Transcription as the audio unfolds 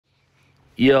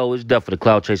Yo, it's Death for the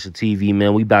Cloud Chaser TV,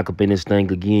 man. We back up in this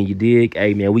thing again, you dig?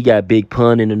 Hey, man, we got Big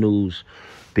Pun in the news.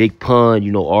 Big Pun,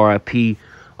 RIP.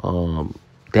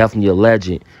 Definitely a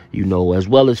legend, as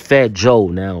well as Fat Joe.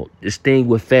 Now, this thing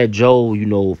with Fat Joe,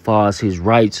 as far as his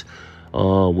rights,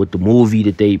 with the movie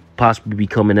that they possibly be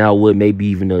coming out with, maybe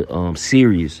even a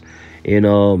series.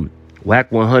 And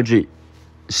Whack 100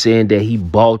 saying that he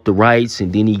bought the rights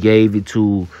and then he gave it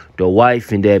to the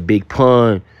wife, and that Big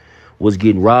Pun was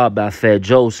getting robbed by Fat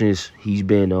Joe since he's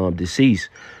been deceased,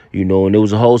 and there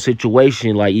was a whole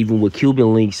situation, like even with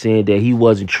Cuban Link saying that he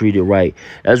wasn't treated right,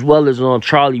 as well as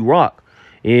Charlie Rock.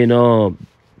 And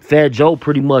Fat Joe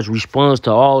pretty much responds to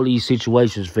all these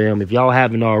situations, fam. If y'all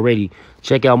haven't already,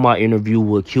 check out my interview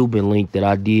with Cuban Link that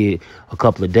I did a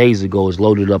couple of days ago. It's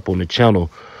loaded up on the channel.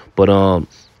 But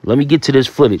let me get to this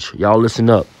footage. Y'all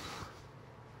listen up.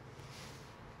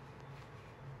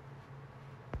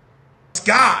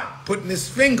 God putting his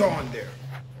finger on there.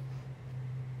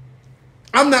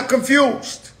 I'm not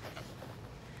confused.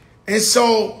 And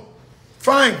so,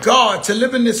 find God to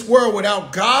live in this world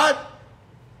without God.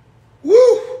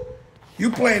 Woo!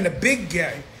 You playing the big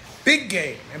game. Big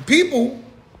game. And people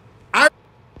that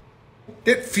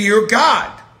fear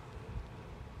God.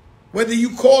 Whether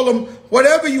you call them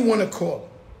whatever you want to call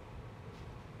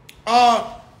them.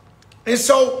 And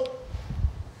so,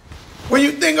 when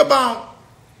you think about,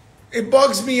 it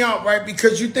bugs me out, right?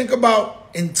 Because you think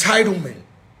about entitlement.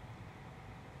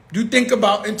 You think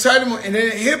about entitlement. And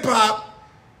then hip-hop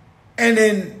and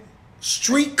in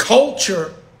street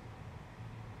culture,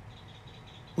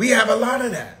 we have a lot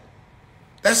of that.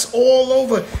 That's all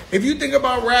over. If you think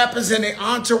about rappers and their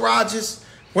entourages,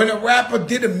 when a rapper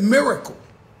did a miracle,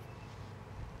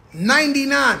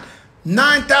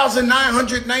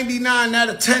 9,999 out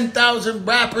of 10,000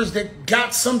 rappers that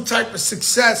got some type of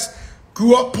success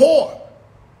grew up poor.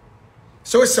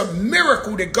 So it's a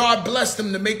miracle that God blessed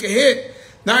him to make a hit.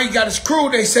 Now he got his crew.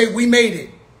 They say, we made it.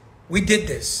 We did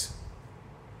this.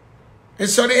 And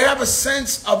so they have a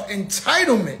sense of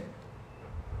entitlement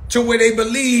to where they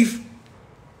believe,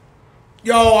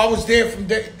 yo, I was there from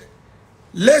day.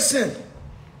 Listen.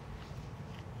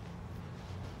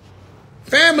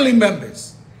 Family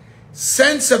members.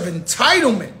 Sense of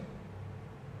entitlement.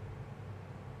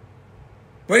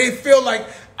 Where they feel like,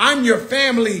 I'm your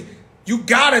family, you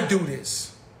gotta do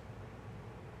this.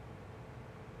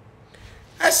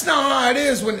 That's not how it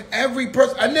is when every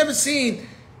person, I've never seen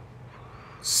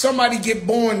somebody get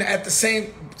born at the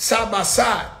same, side by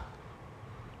side.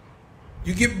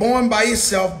 You get born by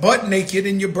yourself, butt naked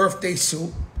in your birthday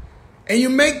suit, and you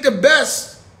make the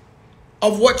best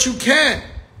of what you can.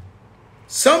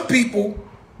 Some people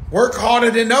work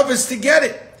harder than others to get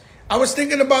it. I was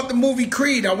thinking about the movie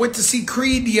Creed. I went to see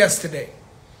Creed yesterday.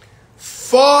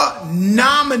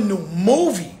 Phenomenal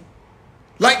movie.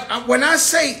 Like when I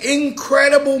say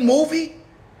incredible movie,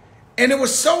 and it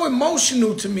was so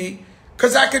emotional to me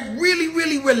because I could really,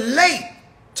 really relate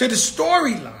to the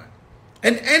storyline.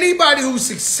 And anybody who's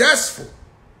successful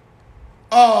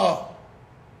can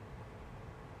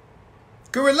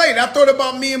relate. I thought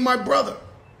about me and my brother.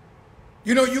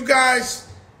 You guys,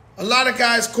 a lot of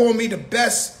guys call me the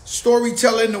best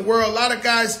storyteller in the world. A lot of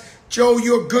guys, Joe,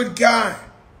 you're a good guy.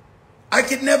 I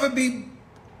could never be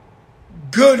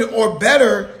good or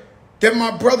better than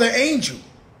my brother Angel,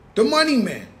 the money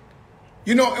man.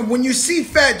 And when you see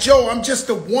Fat Joe, I'm just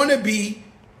a wannabe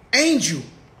Angel,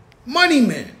 money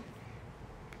man.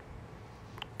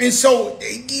 And so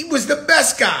he was the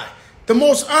best guy, the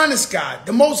most honest guy,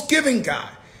 the most giving guy,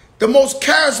 the most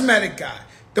charismatic guy,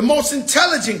 the most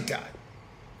intelligent guy,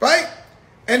 right?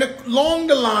 And along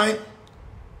the line,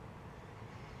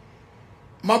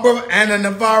 my brother Anna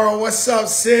Navarro, what's up,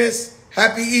 sis?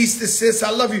 Happy Easter, sis.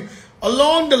 I love you.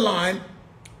 Along the line,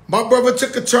 my brother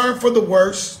took a turn for the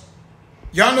worse.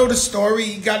 Y'all know the story.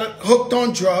 He got hooked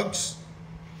on drugs.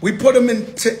 We put him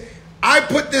in... I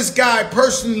put this guy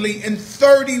personally in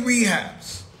 30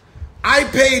 rehabs. I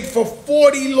paid for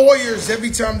 40 lawyers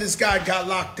every time this guy got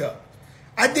locked up.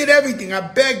 I did everything. I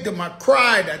begged him. I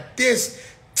cried. I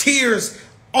tears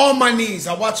on my knees.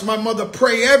 I watched my mother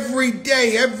pray every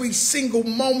day, every single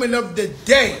moment of the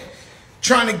day,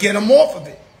 trying to get him off of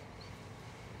it.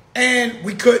 And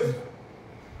we couldn't.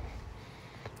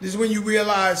 This is when you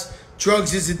realize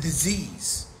drugs is a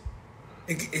disease.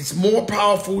 It's more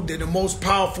powerful than the most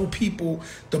powerful people,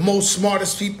 the most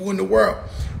smartest people in the world.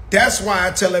 That's why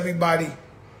I tell everybody,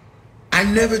 I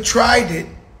never tried it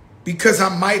because I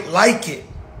might like it.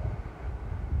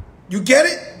 You get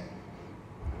it?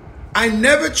 I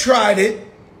never tried it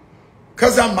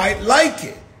because I might like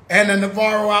it. Anna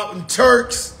Navarro out in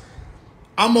Turks.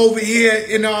 I'm over here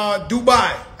in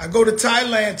Dubai. I go to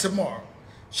Thailand tomorrow.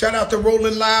 Shout out to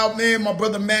Rolling Loud, man, my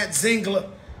brother Matt Zingler.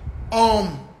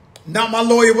 Not my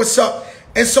lawyer, what's up?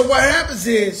 And so what happens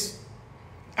is,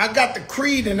 I got the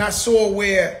creed and I saw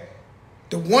where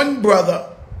the one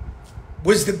brother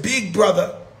was the big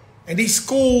brother, and he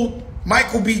schooled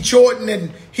Michael B. Jordan,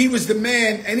 and he was the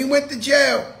man, and he went to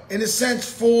jail, in a sense,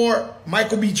 for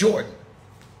Michael B. Jordan.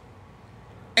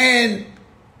 And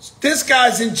this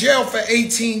guy's in jail for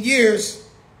 18 years,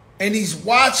 and he's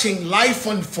watching life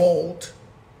unfold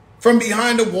from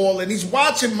behind the wall, and he's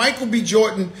watching Michael B.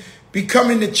 Jordan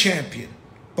becoming the champion.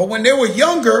 But when they were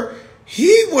younger,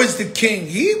 he was the king.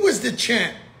 He was the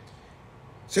champ.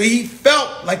 So he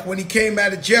felt like when he came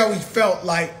out of jail, he felt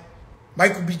like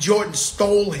Michael B. Jordan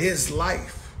stole his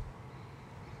life.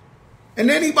 And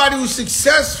anybody who's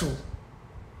successful,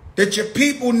 that your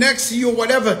people next to you or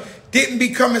whatever didn't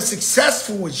become as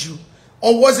successful as you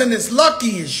or wasn't as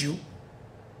lucky as you,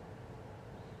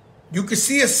 you can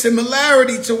see a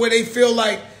similarity to where they feel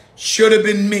like, should have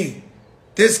been me.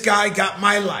 This guy got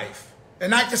my life.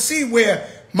 And I can see where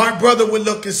my brother would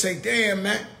look and say, damn,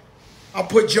 man, I'll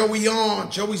put Joey on.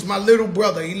 Joey's my little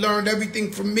brother. He learned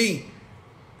everything from me.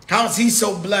 How is he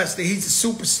so blessed that he's a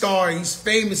superstar, he's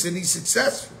famous, and he's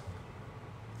successful?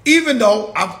 Even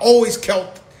though I've always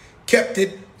kept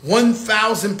it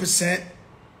 1,000%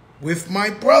 with my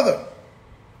brother.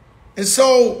 And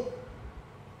so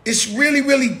it's really,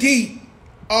 really deep.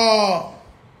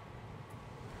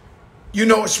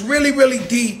 It's really, really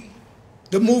deep.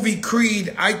 The movie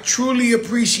Creed, I truly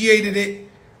appreciated it.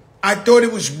 I thought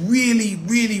it was really,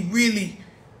 really, really,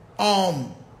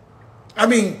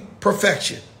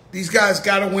 perfection. These guys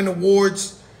got to win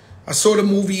awards. I saw the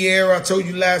movie Air. I told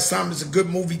you last time it's a good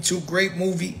movie too. Great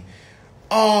movie.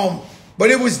 But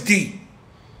it was deep.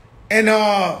 And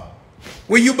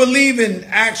when you believe in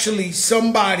actually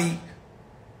somebody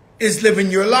is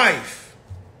living your life.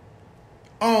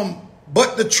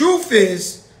 But the truth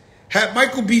is, had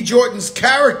Michael B. Jordan's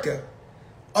character,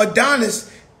 Adonis,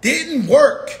 didn't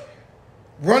work,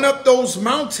 run up those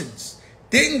mountains,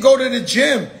 didn't go to the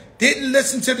gym, didn't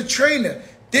listen to the trainer,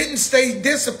 didn't stay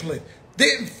disciplined,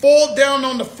 didn't fall down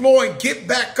on the floor and get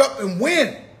back up and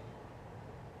win,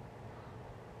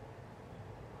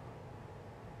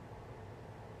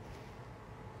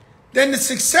 then the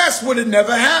success would have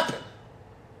never happened.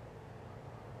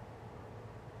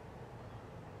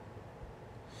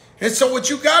 And so what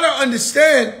you got to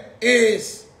understand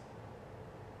is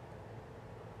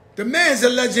the man's a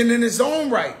legend in his own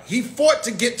right. He fought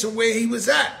to get to where he was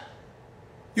at.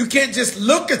 You can't just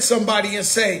look at somebody and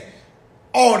say,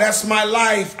 oh, that's my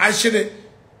life. I should have.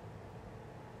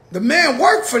 The man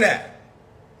worked for that.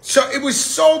 So it was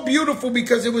so beautiful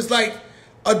because it was like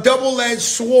a double-edged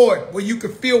sword where you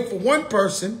could feel for one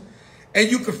person and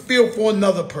you could feel for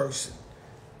another person.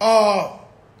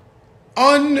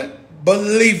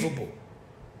 Unbelievable.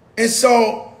 And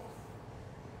so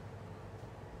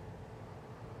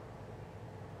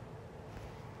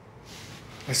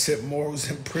I said morals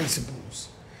and principles.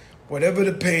 Whatever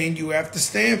the pain, you have to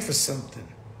stand for something.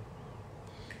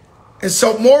 And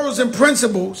so morals and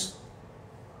principles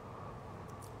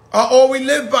are all we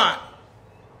live by.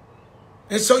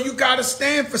 And so you got to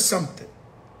stand for something.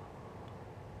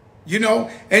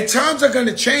 And times are going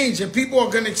to change and people are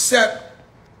going to accept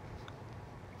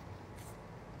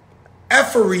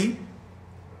effery,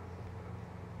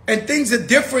 and things are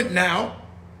different now.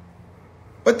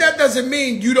 But that doesn't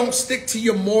mean you don't stick to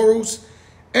your morals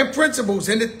and principles.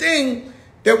 And the thing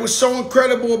that was so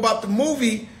incredible about the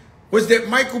movie was that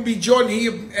Michael B. Jordan, he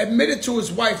admitted to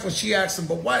his wife when she asked him,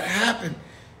 but what happened?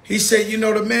 He said,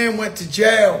 the man went to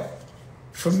jail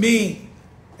for me,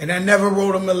 and I never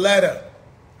wrote him a letter.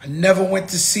 I never went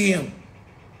to see him.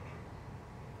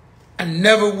 I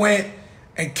never went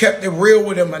and kept it real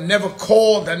with him. I never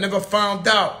called. I never found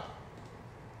out.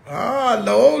 Ah,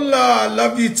 Lola, I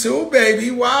love you too,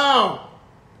 baby. Wow.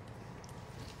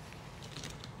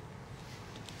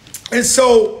 And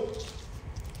so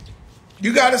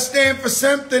you got to stand for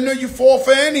something or you fall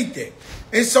for anything.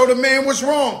 And so the man was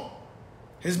wrong.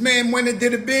 His man went and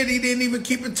did a bid. He didn't even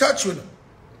keep in touch with him.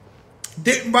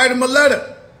 Didn't write him a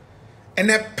letter. And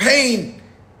that pain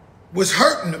was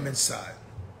hurting him inside.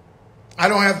 I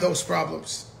don't have those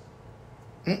problems.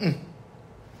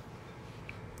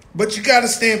 But you got to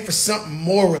stand for something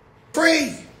more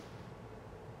free.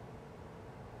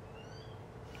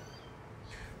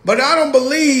 But I don't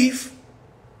believe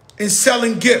in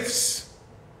selling gifts.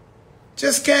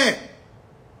 Just can't.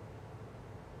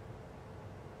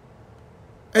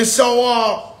 And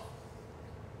so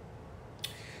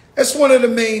that's one of the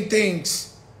main things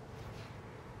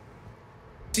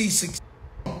C6.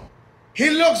 He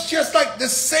looks just like the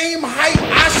same height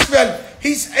Ashvel.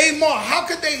 He's Amar. How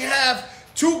could they have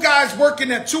two guys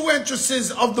working at two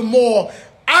entrances of the mall,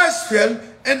 Ashvel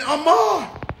and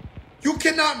Amar? You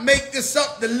cannot make this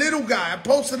up. The little guy, I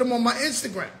posted him on my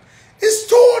Instagram. It's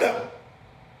two of them.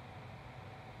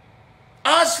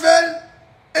 Ashvel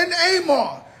and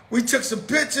Amar. We took some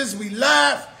pictures. We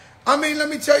laughed. I mean, let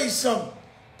me tell you something.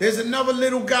 There's another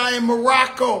little guy in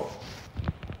Morocco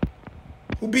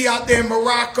who be out there in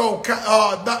Morocco,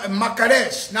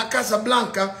 Marrakesh, not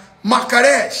Casablanca,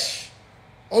 Marrakesh,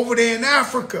 over there in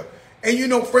Africa. And you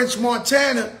know French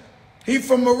Montana, he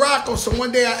from Morocco. So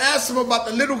one day I asked him about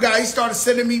the little guy. He started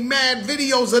sending me mad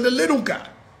videos of the little guy.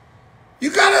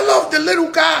 You gotta love the little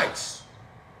guys.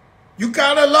 You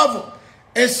gotta love them.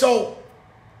 And so,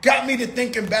 got me to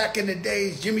thinking back in the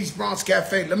days, Jimmy's Bronx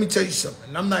Cafe. Let me tell you something,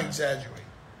 and I'm not exaggerating.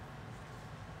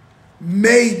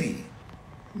 Maybe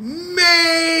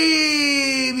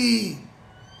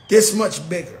this much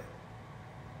bigger.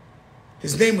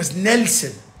 His name was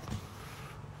Nelson.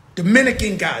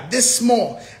 Dominican guy, this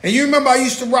small. And you remember I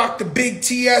used to rock the big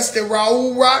TS that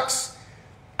Raul rocks?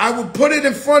 I would put it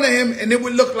in front of him and it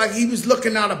would look like he was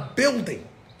looking out a building.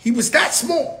 He was that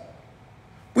small.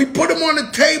 We put him on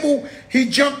the table. He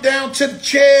jumped down to the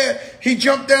chair. He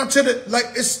jumped down to the, like,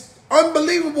 it's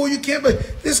unbelievable. You can't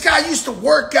believe. This guy used to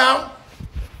work out.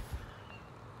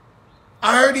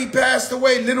 I heard he passed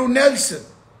away, Little Nelson.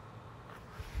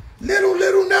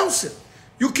 Little Nelson.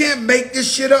 You can't make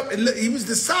this shit up. He was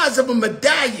the size of a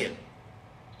medallion.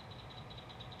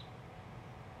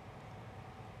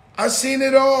 I seen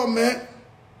it all, man.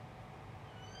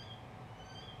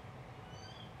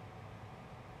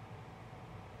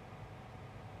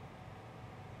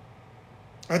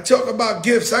 I talk about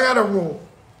gifts. I got a rule.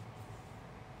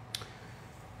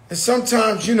 And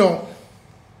sometimes, you know,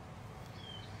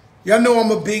 y'all know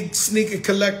I'm a big sneaker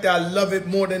collector. I love it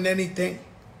more than anything.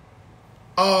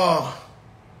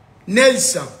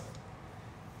 Nelson.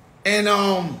 And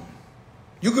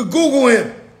you could Google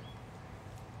him.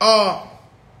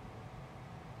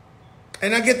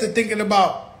 And I get to thinking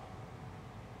about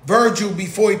Virgil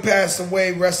before he passed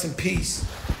away, rest in peace.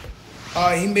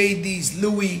 He made these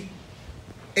Louis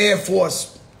Air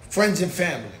Force friends and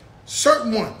family.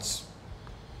 Certain ones.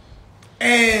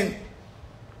 And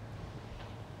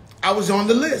I was on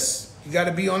the list. You got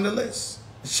to be on the list.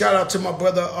 Shout out to my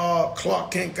brother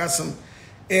Clark Kent. Got some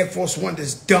Air Force One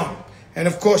that's dumb. And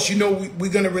of course, you know,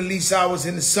 we're going to release ours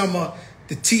in the summer.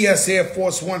 The TS Air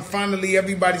Force One. Finally,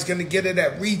 everybody's going to get it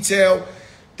at retail.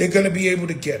 They're going to be able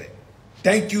to get it.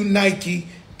 Thank you, Nike.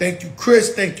 Thank you,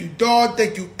 Chris. Thank you, Dog.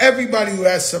 Thank you, everybody who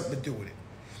has something to do with it.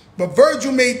 But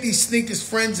Virgil made these sneakers,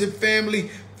 friends and family,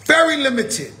 very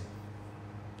limited.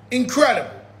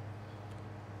 Incredible.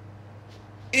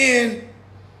 And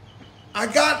I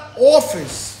got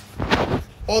offers,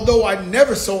 although I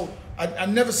never sell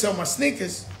my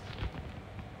sneakers,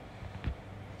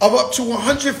 of up to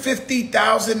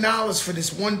 $150,000 for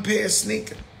this one pair of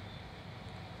sneakers.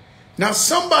 Now,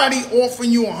 somebody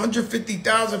offering you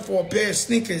 $150,000 for a pair of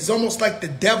sneakers is almost like the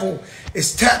devil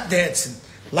is tap dancing,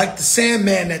 like the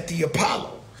Sandman at the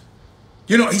Apollo.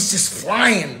 You know, he's just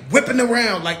flying, whipping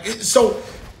around. Like, so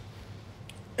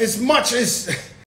as much as